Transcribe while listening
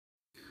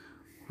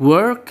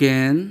Where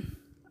can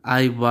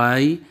I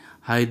buy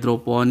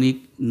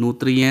hydroponic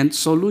nutrient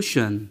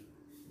solution?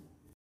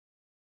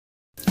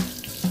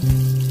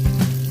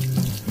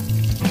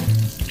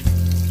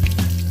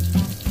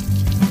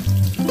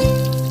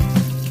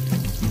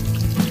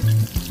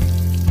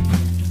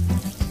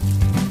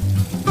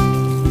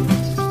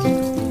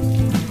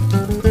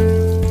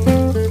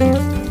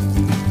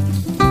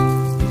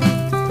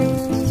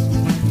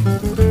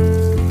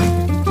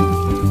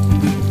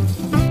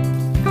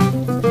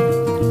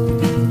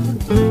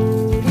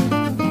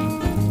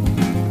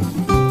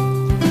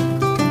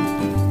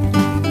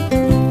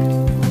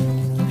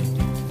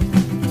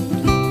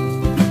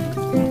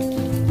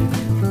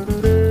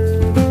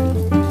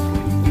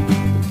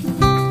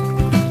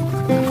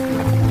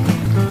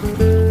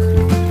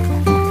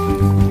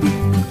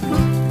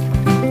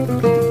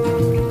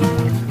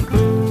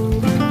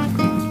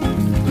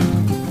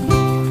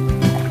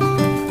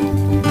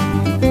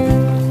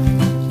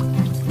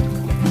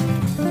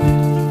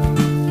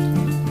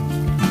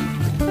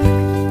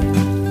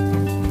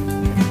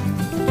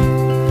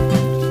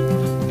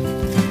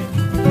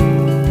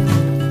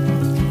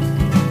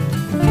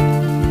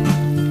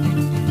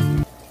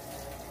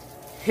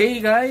 Hey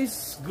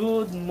guys,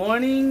 good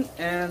morning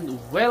and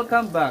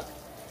welcome back.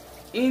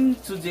 In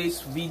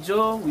today's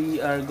video, we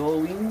are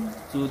going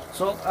to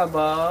talk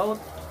about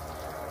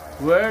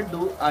where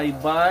do I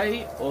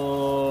buy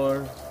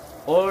or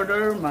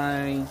order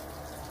my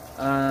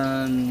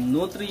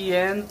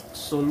nutrient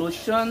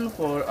solution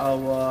for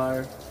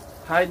our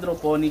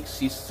hydroponic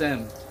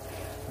system.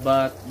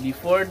 But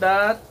before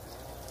that,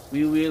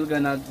 we will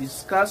gonna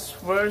discuss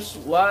first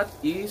what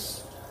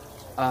is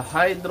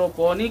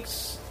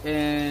hydroponics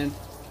and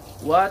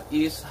what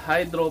is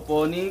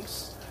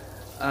hydroponics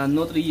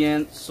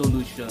nutrient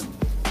solution.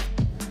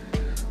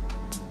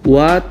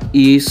 What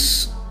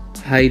is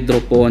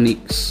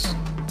hydroponics?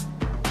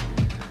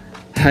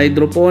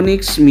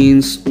 Hydroponics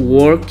means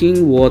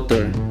working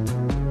water.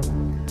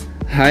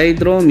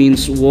 Hydro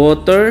means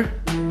water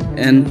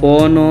and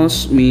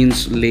ponos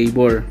means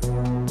labor.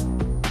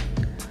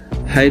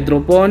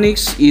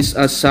 Hydroponics is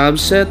a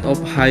subset of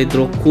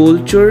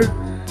hydroculture,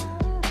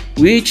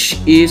 which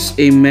is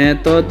a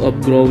method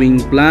of growing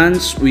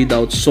plants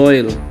without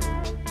soil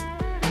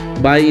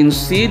by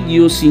instead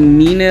using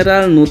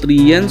mineral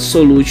nutrient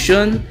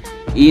solution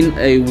in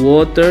a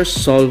water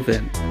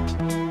solvent.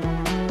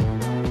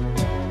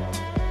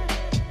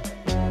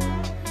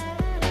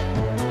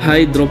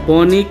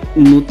 Hydroponic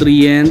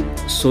nutrient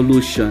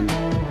solution.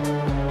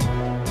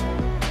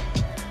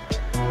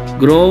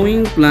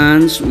 Growing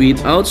plants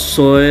without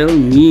soil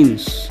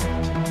means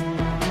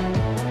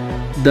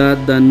that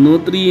the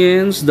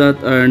nutrients that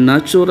are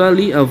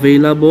naturally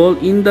available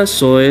in the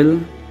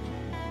soil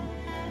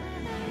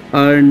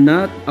are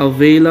not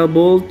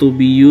available to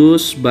be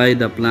used by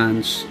the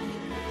plants.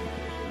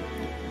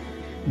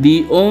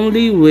 The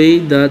only way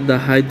that the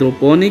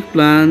hydroponic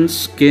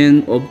plants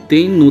can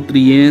obtain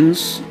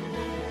nutrients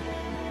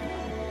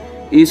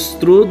is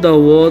through the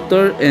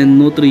water and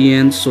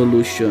nutrient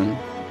solution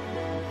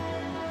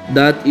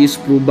that is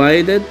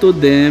provided to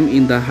them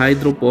in the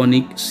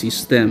hydroponic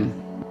system.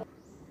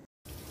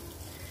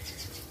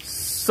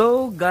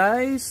 So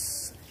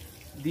guys,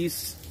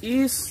 this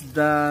is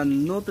the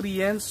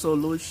nutrient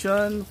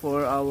solution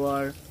for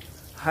our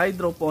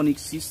hydroponic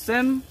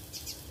system.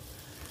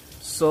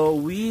 So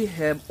we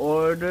have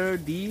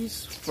ordered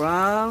this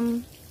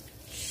from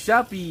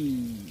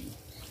Shopee.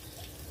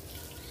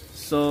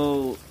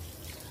 So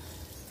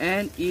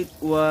and it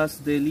was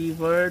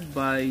delivered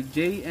by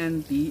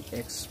J&T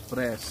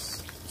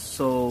Express.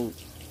 So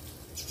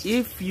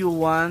if you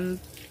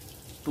want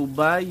to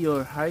buy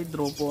your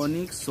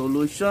hydroponic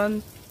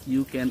solution,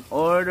 you can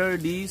order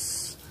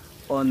this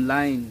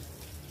online,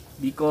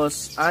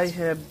 because I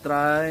have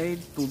tried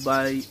to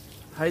buy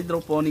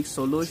hydroponic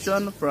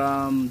solution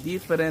from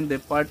different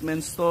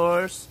department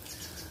stores,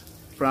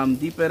 from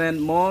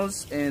different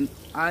malls, and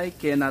I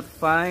cannot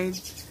find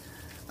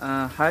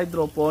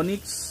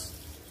hydroponics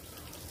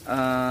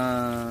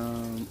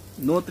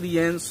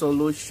nutrient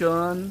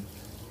solution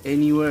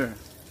anywhere.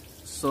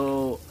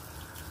 So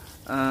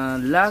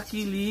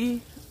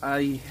luckily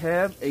I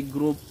have a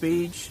group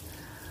page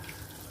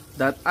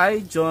that I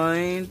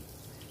joined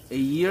a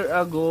year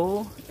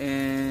ago,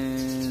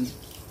 and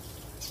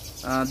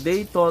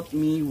they taught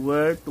me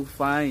where to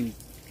find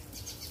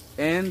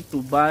and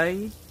to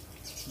buy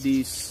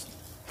this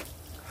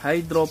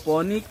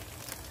hydroponic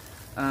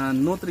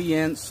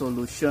nutrient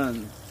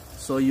solution.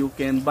 So you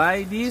can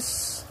buy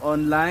this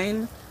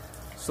online.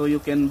 So you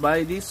can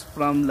buy this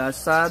from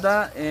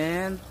Lazada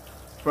and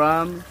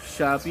from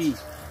Shopee.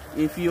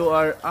 If you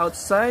are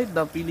outside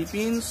the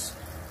Philippines,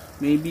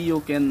 maybe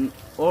you can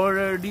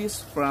order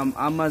this from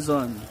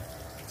Amazon.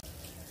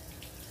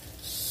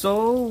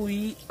 So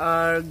we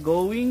are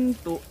going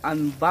to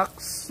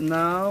unbox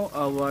now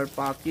our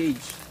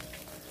package.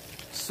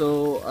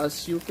 So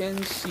as you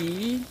can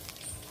see,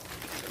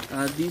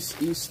 this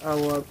is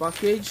our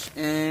package,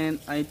 and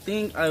I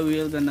think I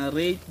will gonna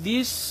rate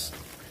this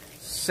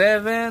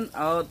 7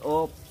 out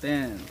of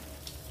 10.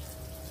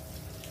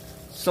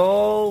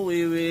 So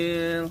we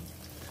will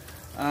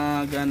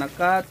gonna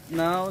cut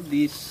now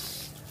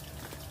this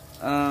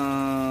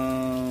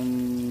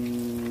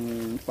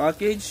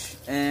package,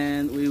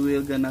 and we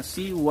will gonna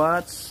see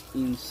what's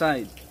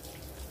inside.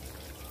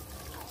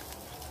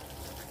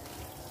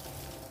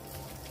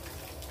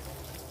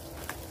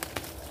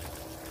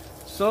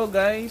 So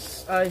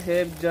guys, I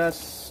have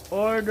just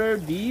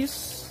ordered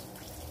this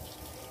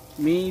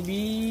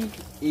maybe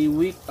a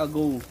week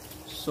ago.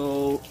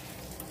 So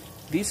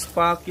this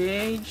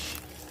package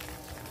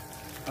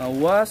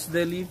was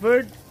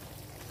delivered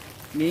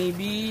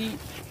maybe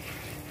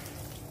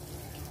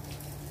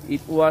it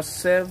was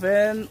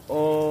 7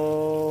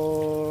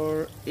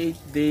 or 8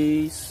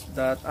 days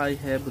that I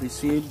have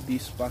received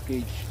this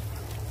package.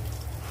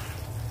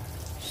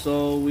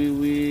 So we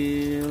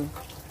will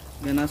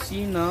gonna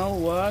see now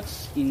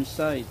what's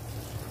inside.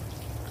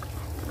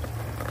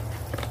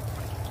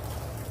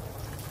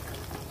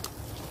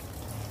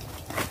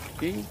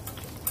 Okay,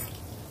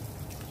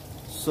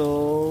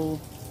 so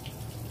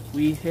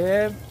we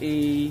have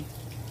a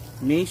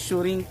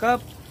measuring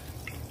cup,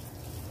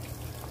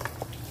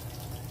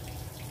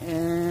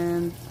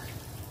 and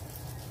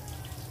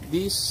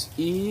this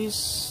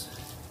is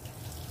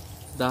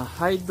the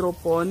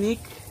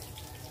hydroponic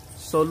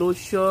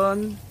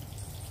solution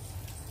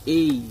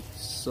A.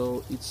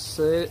 So it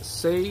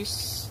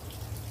says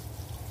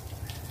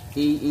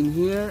A in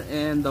here,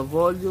 and the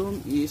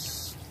volume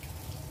is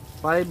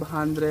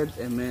 500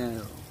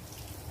 ml.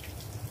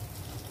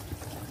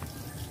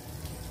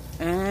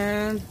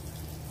 And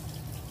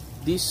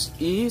this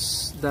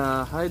is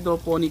the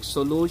hydroponic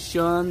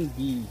solution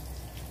B.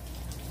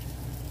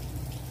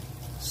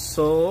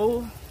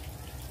 So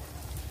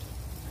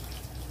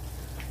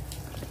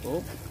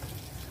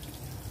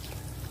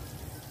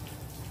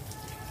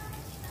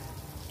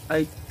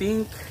I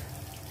think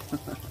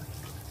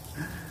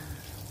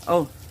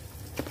oh,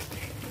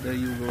 there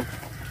you go.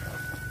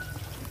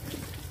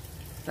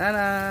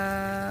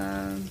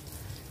 Ta-da!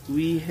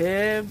 We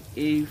have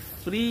a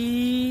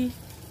free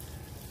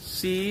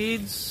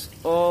seeds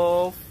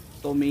of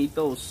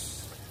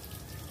tomatoes.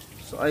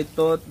 So I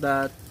thought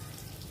that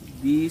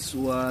this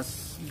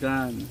was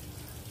gone.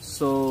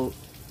 So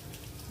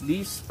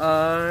these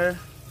are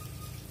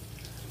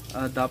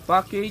the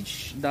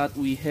package that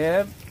we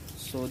have.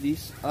 So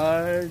these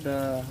are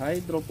the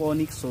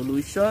hydroponic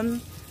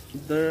solution.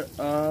 There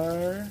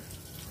are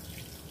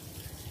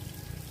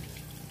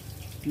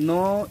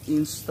no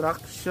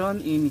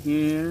instruction in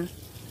here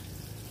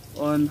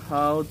on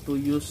how to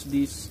use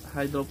this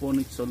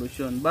hydroponic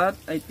solution, but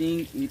I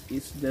think it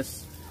is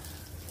just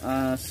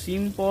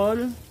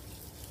simple.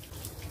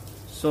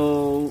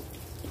 So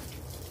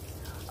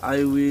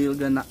I will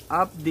gonna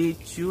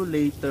update you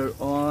later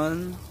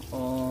on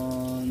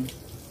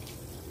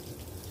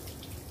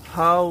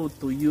how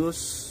to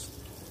use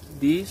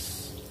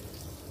this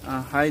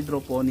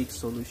hydroponic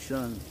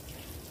solution.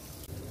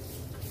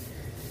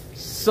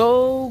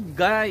 So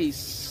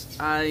guys,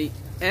 I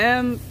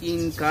am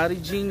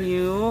encouraging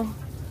you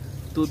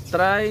to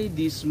try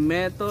this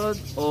method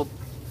of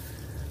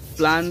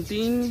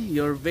planting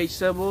your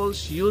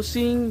vegetables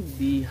using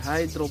the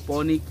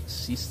hydroponic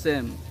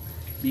system,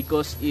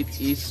 because it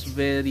is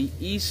very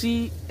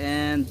easy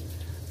and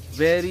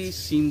very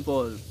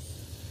simple.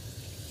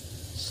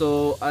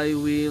 So I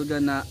will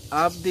gonna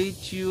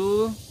update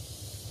you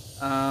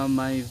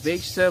my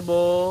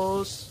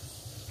vegetables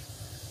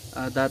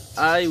that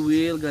I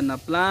will gonna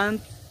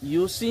plant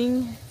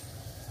using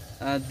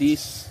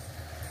this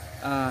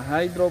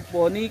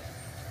hydroponic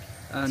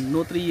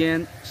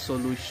nutrient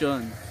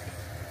solution.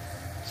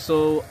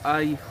 So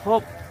I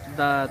hope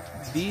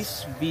that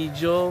this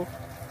video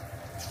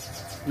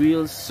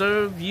will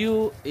serve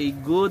you a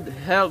good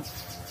help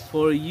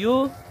for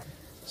you.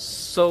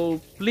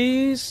 So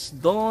please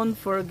don't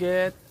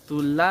forget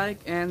to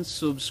like and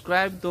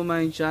subscribe to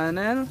my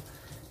channel,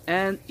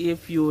 and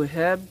if you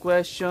have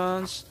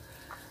questions,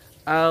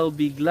 I'll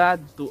be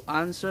glad to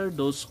answer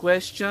those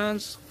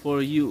questions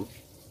for you.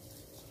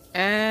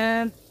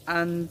 And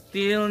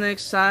until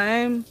next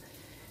time,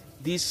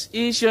 this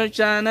is your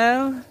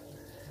channel,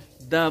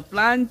 the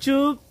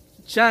PlantTube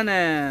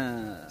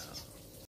channel.